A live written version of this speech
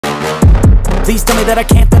Please tell me that I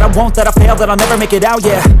can't, that I won't, that I fail, that I'll never make it out,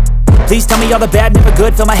 yeah. Please tell me all the bad, never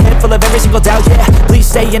good. Fill my head full of every single doubt, yeah. Please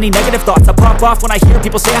say any negative thoughts. I pop off when I hear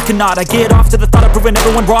people say I cannot. I get off to the thought of proving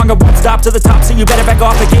everyone wrong. I won't stop to the top, so you better back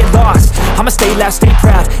off and get lost. I'ma stay loud, stay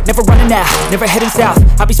proud, never running out, never heading south.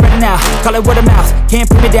 I'll be spreading out, call it word of mouth. Can't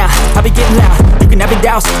put me down, I'll be getting loud. You can have your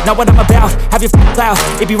doubts, not what I'm about. Have your cloud,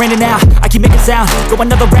 it be raining now. I keep making sound, go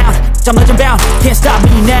another round. I'm legend bound, can't stop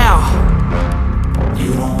me now.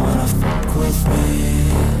 You don't wanna fuck with me.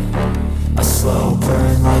 A slow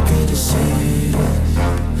burn like a disease.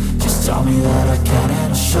 Just tell me that I can and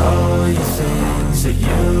I'll show you things that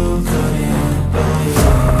you couldn't believe.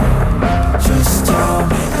 Just tell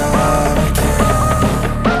me that I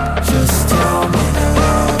can. Just tell me that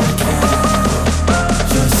I can.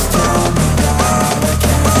 Just tell me that I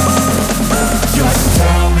can. Just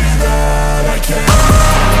tell me that I can.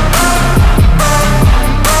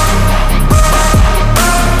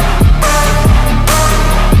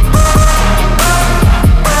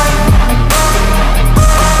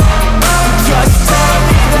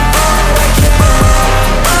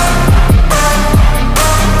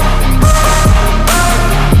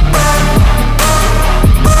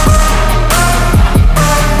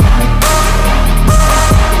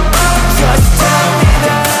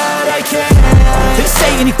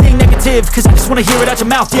 Cause I just wanna hear it out your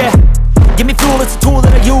mouth, yeah. Give me fuel, it's a tool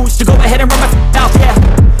that I use to go ahead and run my mouth, yeah.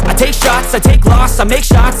 I take shots, I take loss, I make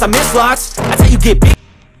shots, I miss lots. That's how you get big.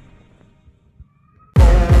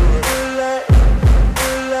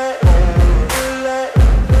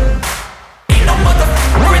 Ain't no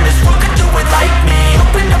motherfucker in this world could do it like me.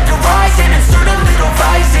 Open up your eyes and insert a little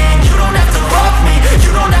rising. You don't have to love me,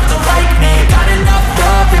 you don't have to like me. Got enough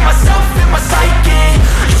love in myself, in my psyche.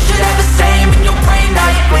 You should have the same in your brain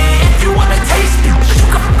nightly. If you wanna taste me, you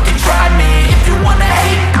can fucking try me. If you wanna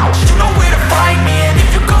hate, you know where to find me. And if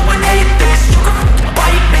you go and hate this, you can fucking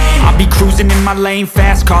bite me. I'll be cruising in my lane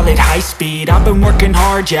fast, call it high speed. I've been working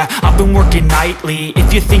hard, yeah, I've been working nightly.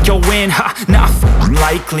 If you think you'll win, ha, nah,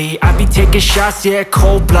 likely. I be taking shots, yeah,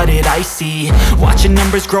 cold-blooded, icy. Watching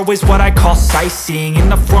numbers grow is what I call sightseeing. In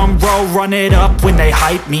the front row, run it up when they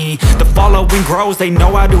hype me. The following grows, they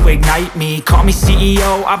know how to ignite me. Call me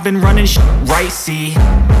CEO, I've been running shit right, see.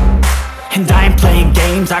 And I ain't playing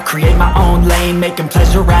games, I create my own lane. Making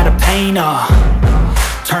pleasure out of pain,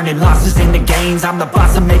 turning losses into gains. I'm the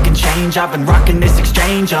boss, I'm making change. I've been rocking this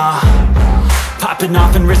exchange, popping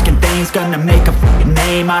off and risking things. Gonna make a f***ing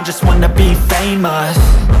name, I just wanna be famous.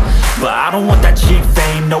 But I don't want that cheap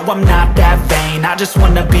fame, no I'm not that vain. I just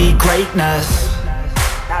wanna be greatness.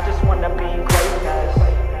 I just wanna be greatness.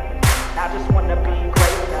 I just wanna be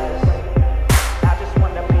greatness. I just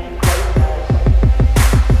wanna be greatness.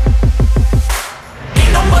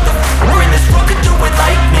 Ain't no motherfucker in this world could do it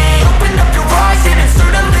like me. Open up your eyes and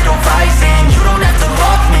insert a little rising. You don't have to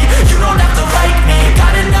love me, you don't have to like me.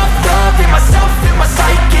 Got enough love in myself, in my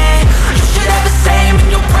psyche. You should have the same in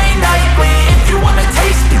your brain nightly. If you wanna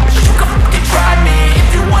taste me, you can fucking try me. If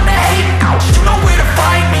you wanna hate, you know where to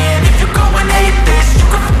find me. And if you go and hate this, you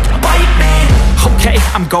can fucking bite me. Okay,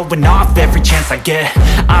 I'm going off every chance I get.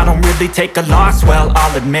 I don't really take a loss, well,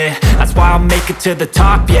 I'll admit. That's why I'll make it to the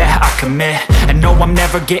top, yeah, I commit. And no, I'm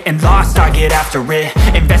never getting lost, I get after it.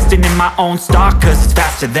 Investing in my own stock, cause it's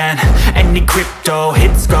faster than any crypto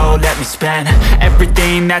hits go, let me spend.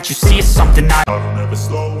 Everything that you see is something I don't ever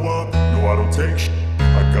slow up, no I don't take shit.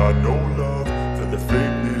 I got no love for the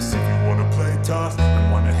fakeness. If you wanna play tough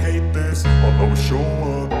and wanna hate this, I'll always show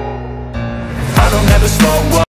up. I don't ever slow up.